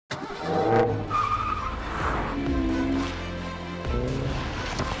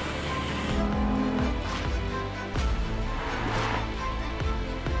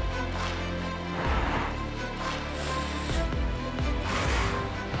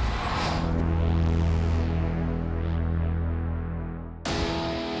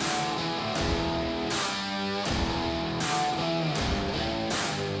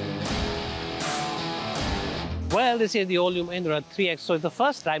Well, this is the all-new Mahindra 3XO. So it's the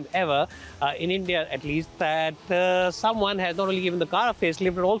first time ever, in India at least, that someone has not only given the car a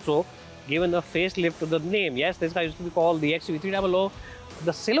facelift, but also given a facelift to the name. Yes, this car used to be called the XUV 3XO.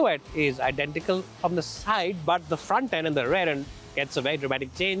 The silhouette is identical from the side, but the front end and the rear end gets a very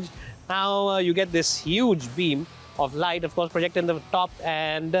dramatic change. Now you get this huge beam of light, of course, projected in the top,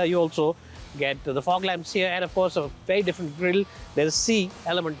 and you also get the fog lamps here, and of course a very different grille. There's a C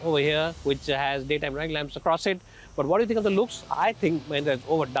element over here which has daytime running lamps across it. But what do you think of the looks? I think Mahindra has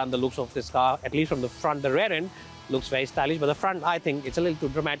overdone the looks of this car, at least from the front. The rear end looks very stylish, but the front, I think it's a little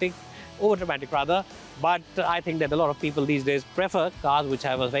too dramatic, over dramatic rather. But I think that a lot of people these days prefer cars which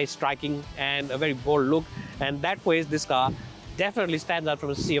have a very striking and a very bold look, and that way this car definitely stands out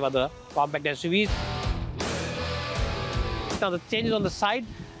from a sea of other compact SUVs. Now the changes on the side,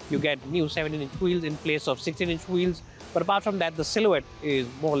 you get new 17-inch wheels in place of 16-inch wheels. But apart from that, the silhouette is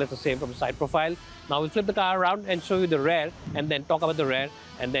more or less the same from the side profile. Now we'll flip the car around and show you the rear, and then talk about the rear,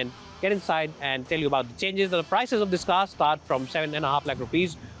 and then get inside and tell you about the changes. The prices of this car start from 7.5 lakh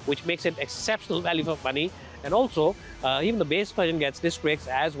rupees, which makes it exceptional value for money. And also, even the base version gets disc brakes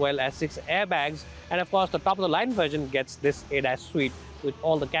as well as 6 airbags. And of course, the top of the line version gets this ADAS suite with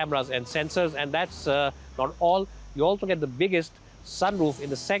all the cameras and sensors. And that's not all. You also get the biggest sunroof in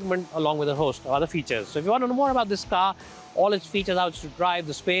the segment, along with a host of other features. So if you want to know more about this car, all its features, how it's to drive,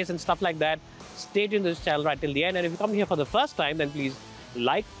 the space and stuff like that, stay tuned to this channel right till the end. And if you come here for the first time, then please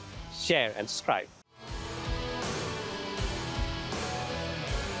like, share and subscribe.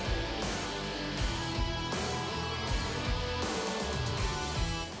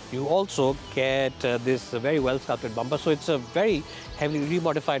 You also get this very well sculpted bumper. So it's a very heavily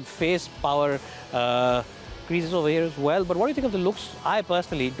remodified face, power creases over here as well. But what do you think of the looks? I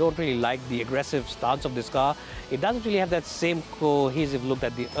personally don't really like the aggressive stance of this car. It doesn't really have that same cohesive look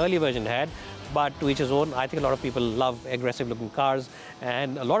that the earlier version had. But to each his own. I think a lot of people love aggressive looking cars,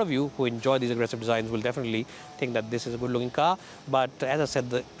 and a lot of you who enjoy these aggressive designs will definitely think that this is a good looking car. But as I said,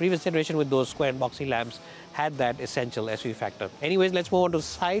 the previous generation with those square and boxy lamps had that essential SUV factor. Anyways, let's move on to the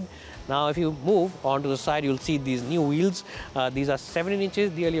side. Now if you move on to the side, you'll see these new wheels. These are 17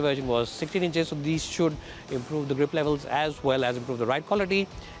 inches. The earlier version was 16 inches. So these should improve the grip levels as well as improve the ride quality.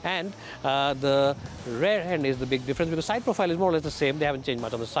 And the rear end is the big difference, because side profile is more or less the same. They haven't changed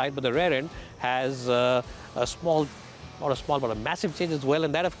much on the side, but the rear end has a small, not a small, but a massive change as well.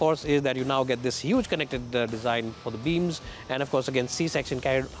 And that, of course, is that you now get this huge connected design for the beams. And of course, again, C-section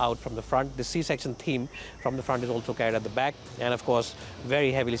carried out from the front. The C-section theme from the front is also carried at the back. And of course,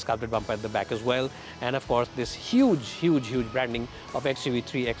 very heavily sculpted bumper at the back as well. And of course, this huge branding of XUV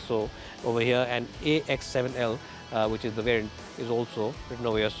 3XO over here, and AX7L, which is the variant, is also written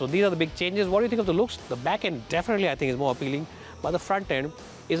over here. So these are the big changes. What do you think of the looks? The back end definitely, I think, is more appealing, but the front end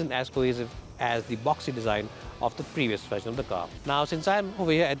isn't as cohesive as the boxy design of the previous version of the car. Now, since I'm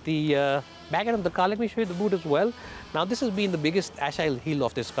over here at the back end of the car, let me show you the boot as well. Now, this has been the biggest agile heel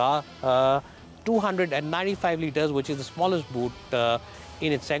of this car, 295 liters, which is the smallest boot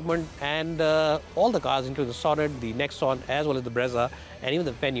in its segment. And all the cars, including the Sonnet, the Nexon, as well as the Brezza, and even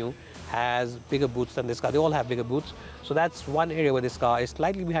the Venue, has bigger boots than this car. They all have bigger boots. So that's one area where this car is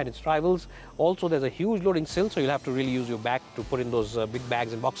slightly behind its rivals. Also, there's a huge loading sill, so you'll have to really use your back to put in those big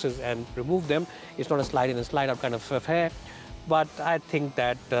bags and boxes and remove them. It's not a slide in and slide out kind of affair. But I think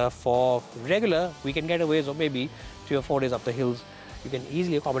that for regular weekend getaways, or maybe 3 or 4 days up the hills, you can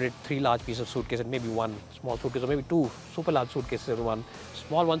easily accommodate 3 large pieces of suitcase and maybe 1 small suitcase, or maybe 2 super large suitcases and 1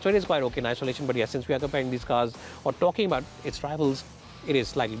 small one. So it is quite okay in isolation. But yes, since we are comparing these cars or talking about its rivals, it is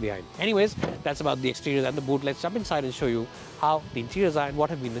slightly behind. Anyways, that's about the exteriors and the boot. Let's jump inside and show you how the interiors are and what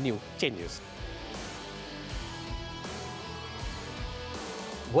have been the new changes.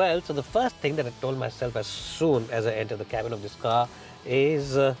 Well, so the first thing that I told myself as soon as I entered the cabin of this car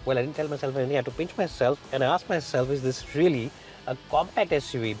is, well, I didn't tell myself anything. I had to pinch myself, and I asked myself, is this really a compact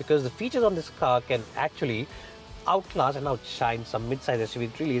SUV? Because the features on this car can actually outclass and outshine some mid-size SUV.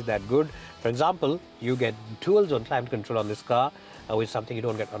 It really is that good. For example, you get dual zone climate control on this car, which is something you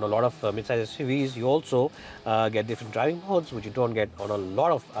don't get on a lot of mid-size SUVs. You also get different driving modes, which you don't get on a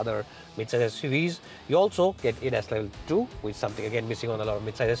lot of other mid-size SUVs. You also get ADAS level 2, which is something again missing on a lot of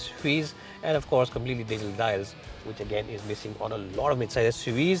mid-size SUVs. And of course, completely digital dials, which again is missing on a lot of mid-size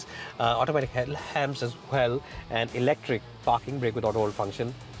SUVs. Automatic headlamps as well, and electric parking brake with auto hold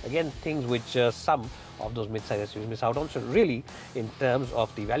function. Again, things which some of those mid-size SUVs miss out on. So really, in terms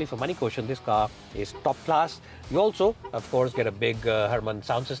of the value for money quotient, this car is top class. You also, of course, get a big Harman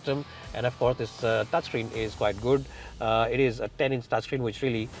sound system, and of course, this touchscreen is quite good. It is a 10-inch touchscreen, which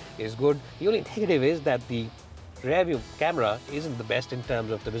really is good. The only negative is that the rear view camera isn't the best in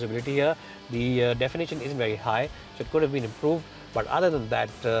terms of the visibility here. The definition isn't very high, so it could have been improved. But other than that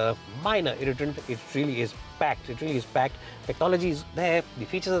minor irritant, it really is packed. It really is packed. Technology is there, the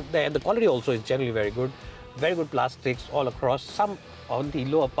features are there, and the quality also is generally very good. Very good plastics all across. Some on the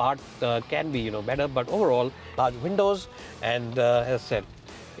lower part can be better, but overall large windows, and as I said,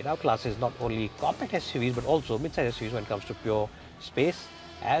 it outclasses not only compact SUVs but also mid-size SUVs when it comes to pure space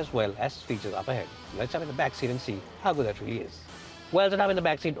as well as features up ahead. Let's jump in the back seat and see how good that really is. Well, so I'm in the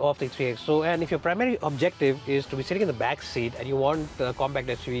back seat of the 3XO, and if your primary objective is to be sitting in the back seat and you want a compact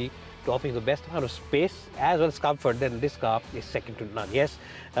SUV to offer you the best amount of space as well as comfort, then this car is second to none. Yes,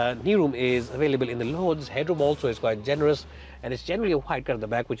 knee room is available in the loads. Headroom also is quite generous, and it's generally a wide cut at the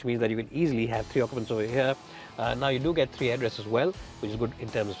back, which means that you can easily have 3 occupants over here. Now you do get 3 headrests as well, which is good in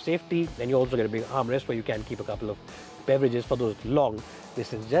terms of safety. Then you also get a big armrest where you can keep a couple of beverages for those long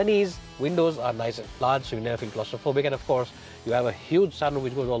distance journeys. Windows are nice and large, so you never feel claustrophobic, and of course you have a huge sunroof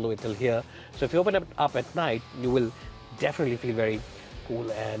which goes all the way till here. So if you open it up at night, you will definitely feel very cool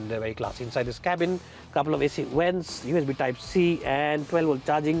and very classy inside this cabin. Couple of AC vents, USB Type-C, and 12-volt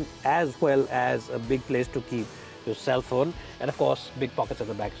charging, as well as a big place to keep your cell phone, and of course big pockets at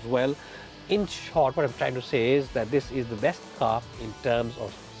the back as well. In short, what I'm trying to say is that this is the best car in terms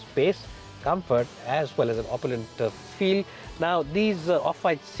of space, comfort, as well as an opulent feel. Now these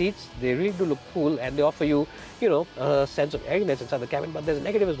off-white seats, they really do look cool, and they offer you, a sense of airiness inside the cabin, but there's a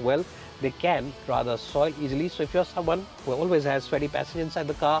negative as well. They can rather soil easily. So if you're someone who always has sweaty passengers inside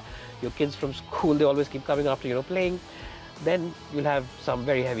the car, your kids from school, they always keep coming after playing, then you'll have some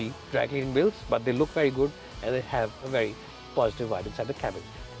very heavy dry cleaning bills, but they look very good and they have a very positive vibe inside the cabin.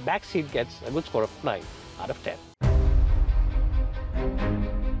 Back seat gets a good score of 9 out of 10.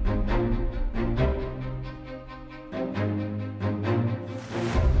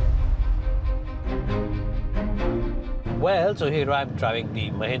 Well, so here I'm driving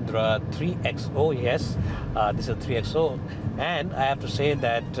the Mahindra 3XO. Yes, this is a 3XO, and I have to say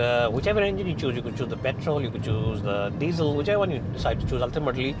that whichever engine you choose, you could choose the petrol, you could choose the diesel, whichever one you decide to choose.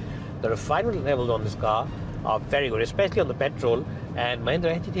 Ultimately, the refinement levels on this car are very good, especially on the petrol. And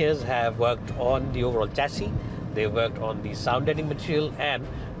Mahindra engineers have worked on the overall chassis, they've worked on the sound deadening material, and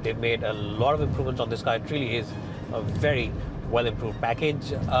they've made a lot of improvements on this car. It really is a very well improved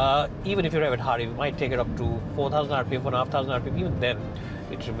package. Even if you drive it hard, you might take it up to 4,000 RPM, 4,500 RPM. Even then,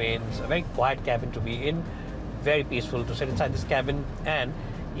 it remains a very quiet cabin to be in, very peaceful to sit inside this cabin, and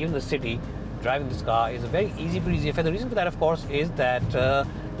even the city, driving this car is a very easy breezy affair. The reason for that, of course, is that the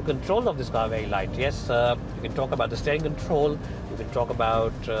controls of this car are very light. Yes, you can talk about the steering control, you can talk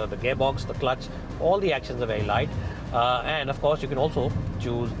about the gearbox, the clutch, all the actions are very light. And of course, you can also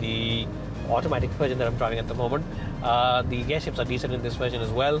choose the automatic version that I'm driving at the moment. The gear shifts are decent in this version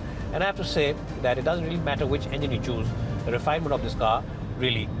as well, and I have to say that it doesn't really matter which engine you choose. The refinement of this car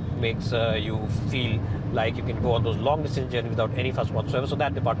really makes you feel like you can go on those long distance journeys without any fuss whatsoever. So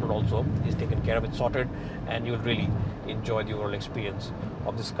that department also is taken care of, it's sorted, and you'll really enjoy the overall experience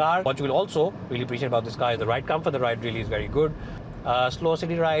of this car. What you will also really appreciate about this car is the ride comfort. The ride really is very good. Slow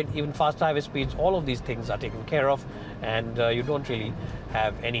city ride, even fast highway speeds, all of these things are taken care of, and you don't really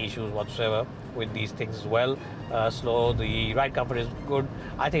have any issues whatsoever with these things as well. The ride comfort is good.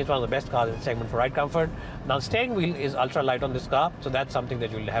 I think it's one of the best cars in the segment for ride comfort. Now, the steering wheel is ultra light on this car, so that's something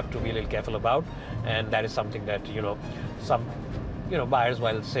that you'll have to be a little careful about, and that is something that some buyers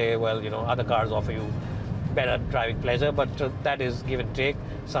will say, well, other cars offer you better driving pleasure, but that is give and take.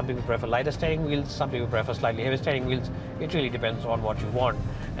 Some people prefer lighter steering wheels, some people prefer slightly heavier steering wheels. It really depends on what you want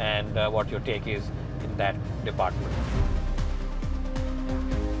and what your take is in that department.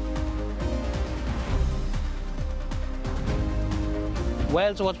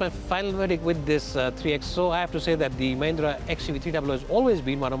 Well, so what's my final verdict with this 3XO? I have to say that the Mahindra XUV 3XO has always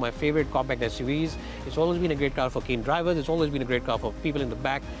been one of my favorite compact SUVs. It's always been a great car for keen drivers. It's always been a great car for people in the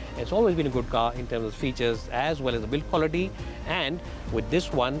back. It's always been a good car in terms of features as well as the build quality. And with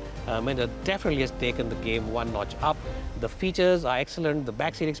this one, Mahindra definitely has taken the game one notch up. The features are excellent, the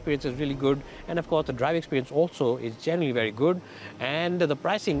backseat experience is really good, and of course the driving experience also is generally very good, and the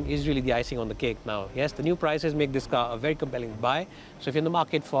pricing is really the icing on the cake now. Yes, the new prices make this car a very compelling buy. So if you're in the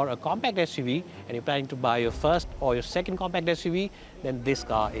market for a compact SUV and you're planning to buy your first or your second compact SUV, then this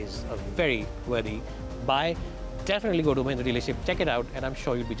car is a very worthy buy. Definitely go to Mahindra dealership, check it out, and I'm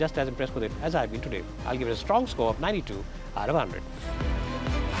sure you'll be just as impressed with it as I've been today. I'll give it a strong score of 92 out of 100.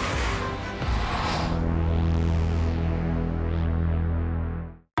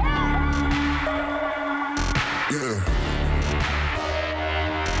 Yeah.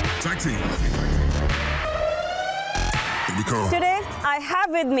 Taxi. Today, I have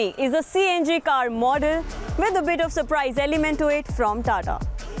with me is a CNG car model with a bit of surprise element to it from Tata.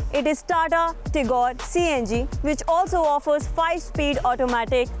 It is Tata Tigor CNG, which also offers 5-speed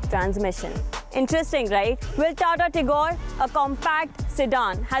automatic transmission. Interesting, right? Well, Tata Tigor, a compact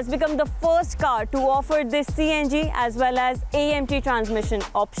sedan, has become the first car to offer this CNG as well as AMT transmission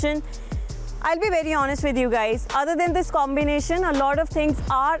option. I'll be very honest with you guys, other than this combination, a lot of things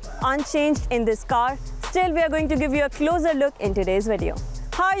are unchanged in this car. Still, we are going to give you a closer look in today's video.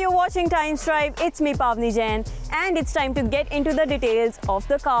 Hi, you're watching Times Drive. It's me, Pavni Jain, and it's time to get into the details of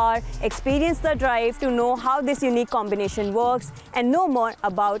the car, experience the drive to know how this unique combination works, and know more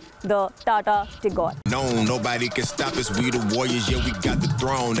about the Tata Tigor. No, nobody can stop us. We the warriors, yeah, we got the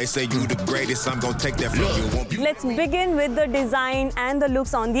throne. They say you the greatest, I'm gonna take that from you. Let's begin with the design and the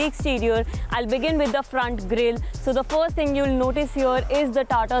looks on the exterior. I'll begin with the front grille. So the first thing you'll notice here is the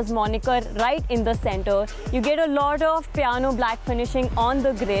Tata's moniker right in the center. You get a lot of piano black finishing on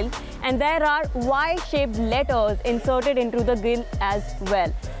the grille, and there are Y-shaped letters inserted into the grille as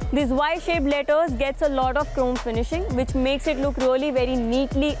well. These Y-shaped letters gets a lot of chrome finishing, which makes it look really very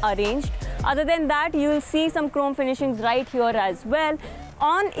neatly arranged. Other than that, you'll see some chrome finishings right here as well.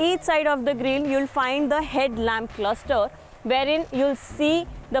 On each side of the grille, you'll find the headlamp cluster, wherein you'll see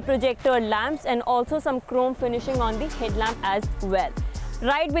the projector lamps and also some chrome finishing on the headlamp as well.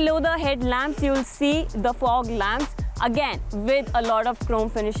 Right below the headlamps, you'll see the fog lamps, again with a lot of chrome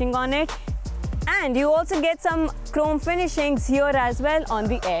finishing on it. And you also get some chrome finishings here as well on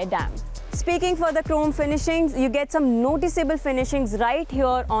the air dam. Speaking for the chrome finishings, you get some noticeable finishings right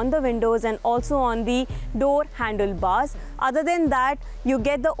here on the windows and also on the door handlebars. Other than that, you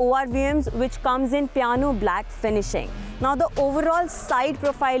get the ORVMs, which comes in piano black finishing. Now the overall side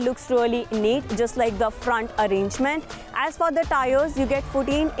profile looks really neat, just like the front arrangement. As for the tires, you get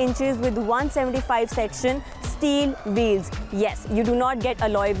 14 inches with 175 section steel wheels. Yes, you do not get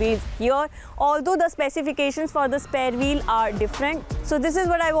alloy wheels here, although the specifications for the spare wheel are different. So this is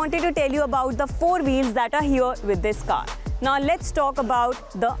what I wanted to tell you about the 4 wheels that are here with this car. Now let's talk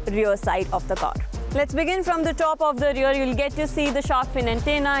about the rear side of the car. Let's begin from the top of the rear. You'll get to see the shark fin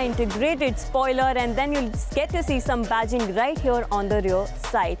antenna, integrated spoiler, and then you'll get to see some badging right here on the rear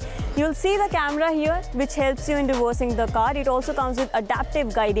side. You'll see the camera here, which helps you in reversing the car. It also comes with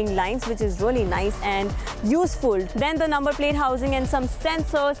adaptive guiding lines, which is really nice and useful. Then the number plate housing and some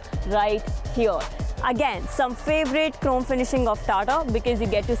sensors right here. Again, some favorite chrome finishing of Tata, because you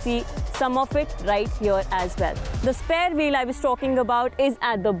get to see some of it right here as well. The spare wheel I was talking about is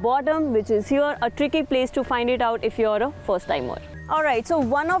at the bottom, which is here, a tricky place to find it out if you're a first timer. Alright, so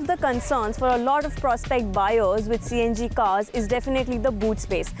one of the concerns for a lot of prospect buyers with CNG cars is definitely the boot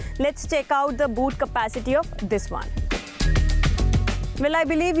space. Let's check out the boot capacity of this one. Well, I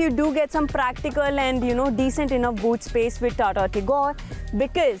believe you do get some practical and decent enough boot space with Tata Tigor,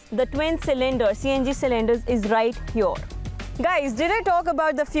 because the twin cylinder CNG cylinders is right here. Guys, did I talk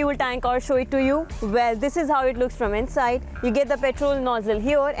about the fuel tank or show it to you? Well, this is how it looks from inside. You get the petrol nozzle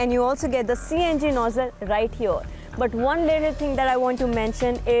here, and you also get the CNG nozzle right here. But one little thing that I want to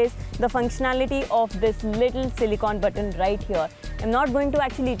mention is the functionality of this little silicone button right here. I'm not going to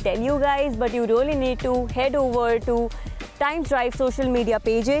actually tell you guys, but you really need to head over to Times Drive social media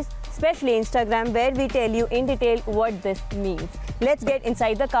pages, especially Instagram, where we tell you in detail what this means. Let's get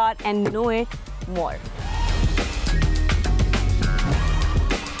inside the car and know it more.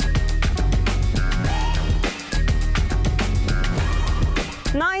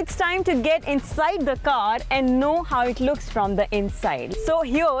 Now it's time to get inside the car and know how it looks from the inside. So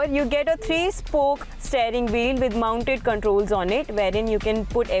here you get a 3-spoke steering wheel with mounted controls on it, wherein you can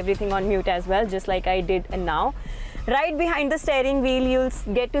put everything on mute as well, just like I did now. Right behind the steering wheel,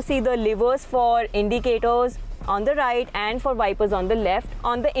 you'll get to see the levers for indicators on the right and for wipers on the left.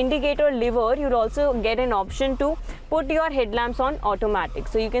 On the indicator lever, you'll also get an option to put your headlamps on automatic.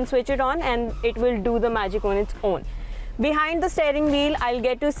 So you can switch it on and it will do the magic on its own. Behind the steering wheel, I'll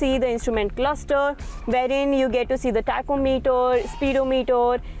get to see the instrument cluster, wherein you get to see the tachometer,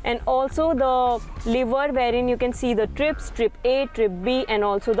 speedometer, and also the lever wherein you can see the trips, trip A, trip B, and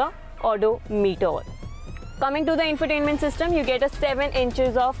also the odometer. Coming to the infotainment system, you get a 7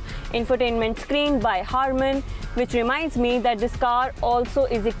 inches of infotainment screen by Harman, which reminds me that this car also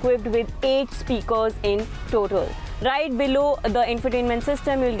is equipped with 8 speakers in total. Right below the infotainment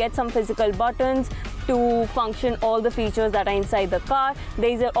system, you'll get some physical buttons to function all the features that are inside the car. There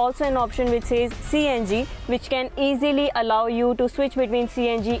is also an option which says CNG, which can easily allow you to switch between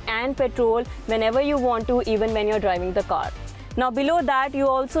CNG and petrol whenever you want to, even when you're driving the car. Now below that, you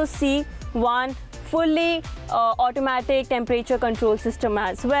also see one fully automatic temperature control system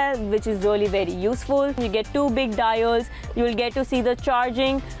as well, which is really very useful. You get 2 big dials. You will get to see the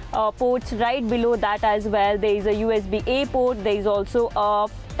charging ports right below that as well. There is a USB-A port. There is also a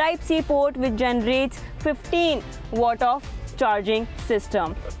Type-C port which generates 15 watt of charging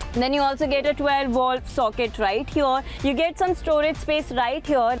system. Then you also get a 12-volt socket right here. You get some storage space right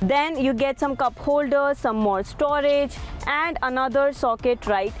here. Then you get some cup holders, some more storage, and another socket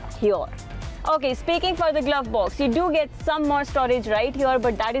right here. Okay, speaking for the glove box, you do get some more storage right here,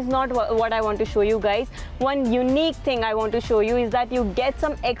 but that is not what I want to show you guys. One unique thing I want to show you is that you get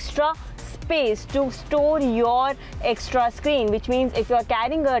some extra space to store your extra screen, which means if you are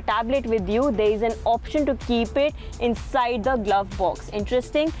carrying a tablet with you, there is an option to keep it inside the glove box.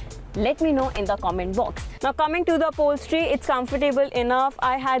 Interesting? Let me know in the comment box. Now coming to the upholstery, it's comfortable enough.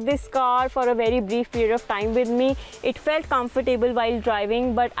 I had this car for a very brief period of time with me. It felt comfortable while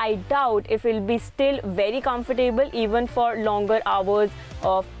driving, but I doubt if it will be still very comfortable even for longer hours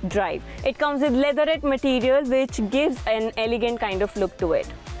of drive. It comes with leatherette material which gives an elegant kind of look to it.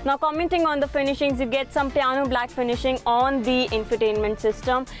 Now commenting on the finishings, you get some piano black finishing on the infotainment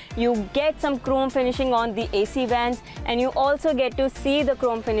system. You get some chrome finishing on the AC vents, and you also get to see the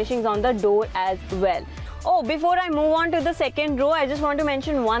chrome finishings on the door as well. Oh, before I move on to the second row, I just want to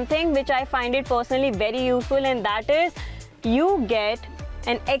mention one thing which I find it personally very useful, and that is you get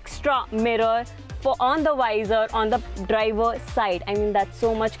an extra mirror on the visor on the driver's side. I mean, that's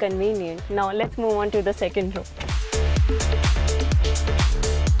so much convenient. Now let's move on to the second row.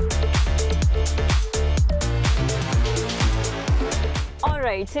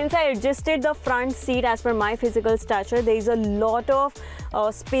 Alright, since I adjusted the front seat as per my physical stature, there is a lot of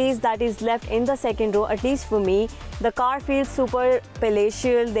space that is left in the second row, at least for me. The car feels super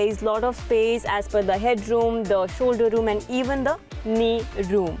palatial. There is a lot of space as per the headroom, the shoulder room, and even the knee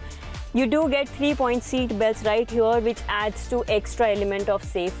room. You do get 3-point seat belts right here, which adds to extra element of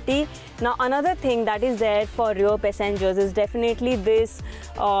safety. Now another thing that is there for rear passengers is definitely this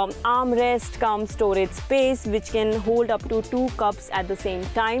armrest cum storage space, which can hold up to 2 cups at the same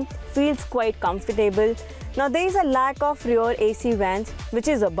time. Feels quite comfortable. Now there is a lack of rear AC vents, which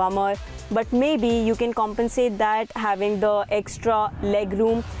is a bummer, but maybe you can compensate that having the extra leg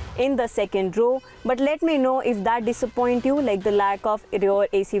room in the second row. But let me know if that disappoints you, like the lack of rear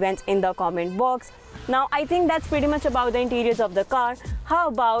AC vents, in the comment box. Now I think that's pretty much about the interiors of the car. How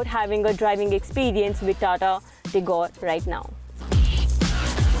about having a driving experience with Tata Tigor right now?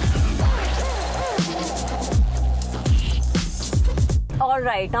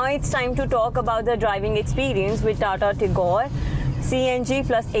 Alright, now it's time to talk about the driving experience with Tata Tigor CNG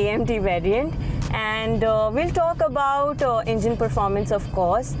plus AMT variant. And we'll talk about engine performance, of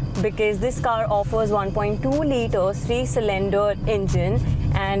course, because this car offers 1.2 litre 3-cylinder engine,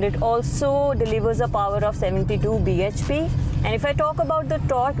 and it also delivers a power of 72 bhp. And if I talk about the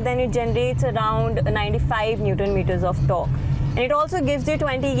torque, then it generates around 95 Newton meters of torque. And it also gives you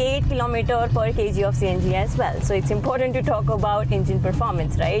 28 km per kg of CNG as well. So it's important to talk about engine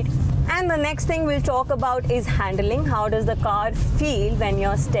performance, right? And the next thing we'll talk about is handling. How does the car feel when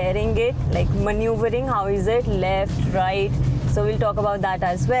you're steering it, like maneuvering? How is it left, right? So we'll talk about that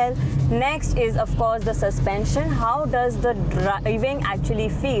as well. Next is, of course, the suspension. How does the driving actually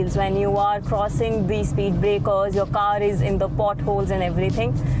feels when you are crossing the speed breakers, your car is in the potholes and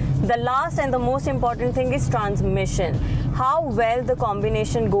everything. The last and the most important thing is transmission. How well the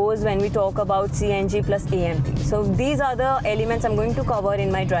combination goes when we talk about CNG plus AMT. So these are the elements I'm going to cover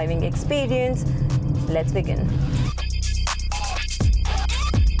in my driving experience. Let's begin.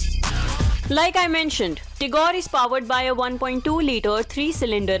 Like I mentioned, Tigor is powered by a 1.2 litre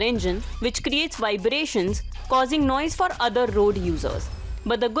 3-cylinder engine, which creates vibrations, causing noise for other road users.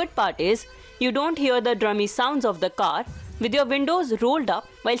 But the good part is, you don't hear the drummy sounds of the car with your windows rolled up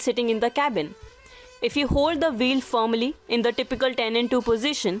while sitting in the cabin. If you hold the wheel firmly in the typical 10 and 2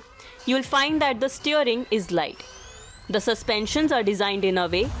 position, you'll find that the steering is light. The suspensions are designed in a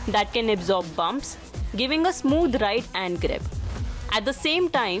way that can absorb bumps, giving a smooth ride and grip. At the same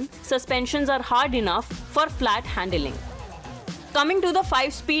time, suspensions are hard enough for flat handling. Coming to the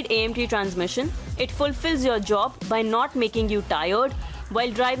 5-speed AMT transmission, it fulfills your job by not making you tired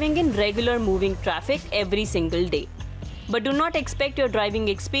while driving in regular moving traffic every single day. But do not expect your driving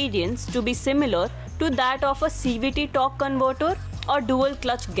experience to be similar to that of a CVT torque converter or dual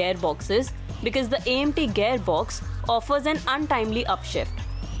clutch gearboxes, because the AMT gearbox offers an untimely upshift,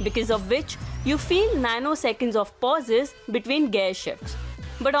 because of which you feel nanoseconds of pauses between gear shifts.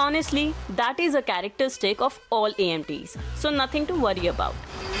 But honestly, that is a characteristic of all AMTs, so nothing to worry about.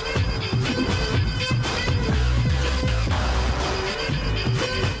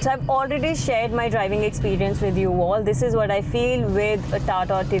 So I've already shared my driving experience with you all. This is what I feel with a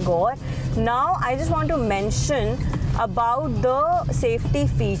Tata Tigor. Now I just want to mention about the safety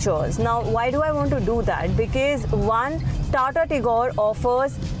features. Now why do I want to do that? Because one, Tata Tigor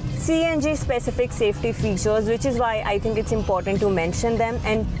offers CNG-specific safety features, which is why I think it's important to mention them.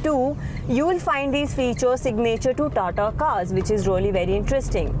 And two, you will find these features signature to Tata cars, which is really very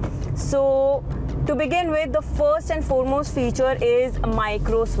interesting. So to begin with, the first and foremost feature is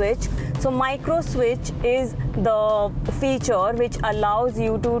micro switch. So micro switch is the feature which allows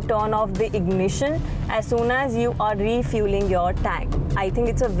you to turn off the ignition as soon as you are refueling your tank. I think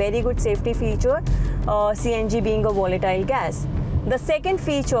it's a very good safety feature, CNG being a volatile gas. The second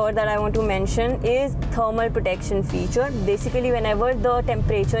feature that I want to mention is thermal protection feature. Basically, whenever the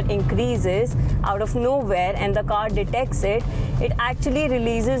temperature increases out of nowhere and the car detects it, it actually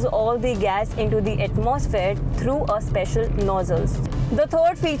releases all the gas into the atmosphere through a special nozzles. The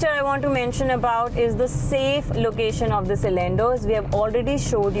third feature I want to mention about is the safe location of the cylinders. We have already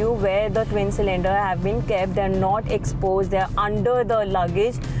showed you where the twin cylinder have been kept. They are not exposed, they are under the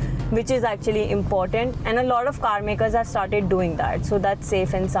luggage, which is actually important, and a lot of car makers have started doing that, so that's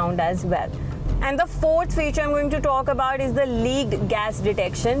safe and sound as well. And the fourth feature I'm going to talk about is the leaked gas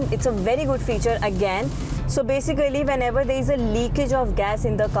detection. It's a very good feature again. So basically, whenever there is a leakage of gas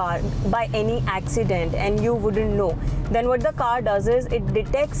in the car by any accident and you wouldn't know, then what the car does is it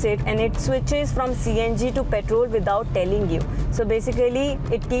detects it and it switches from CNG to petrol without telling you. So basically,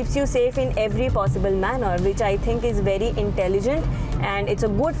 it keeps you safe in every possible manner, which I think is very intelligent, and it's a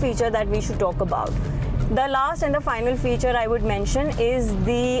good feature that we should talk about. The last and the final feature I would mention is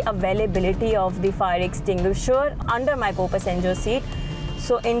the availability of the fire extinguisher under my co-passenger seat.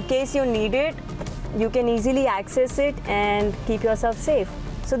 So in case you need it, you can easily access it and keep yourself safe.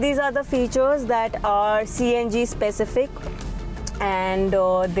 So these are the features that are CNG specific, and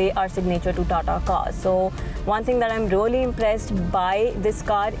they are signature to Tata cars. So one thing that I'm really impressed by this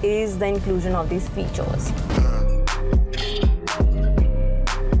car is the inclusion of these features.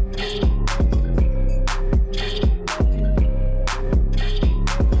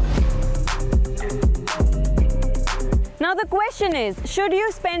 Now the question is, should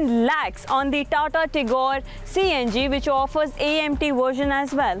you spend lakhs on the Tata Tigor CNG, which offers AMT version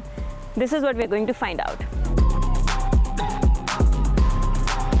as well? This is what we're going to find out.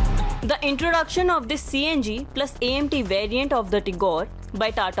 The introduction of this CNG plus AMT variant of the Tigor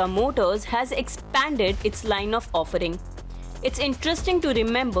by Tata Motors has expanded its line of offering. It's interesting to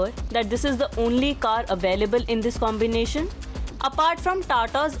remember that this is the only car available in this combination, apart from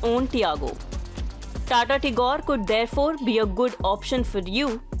Tata's own Tiago. Tata Tigor could therefore be a good option for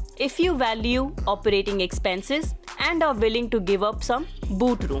you if you value operating expenses and are willing to give up some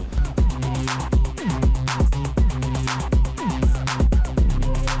boot room.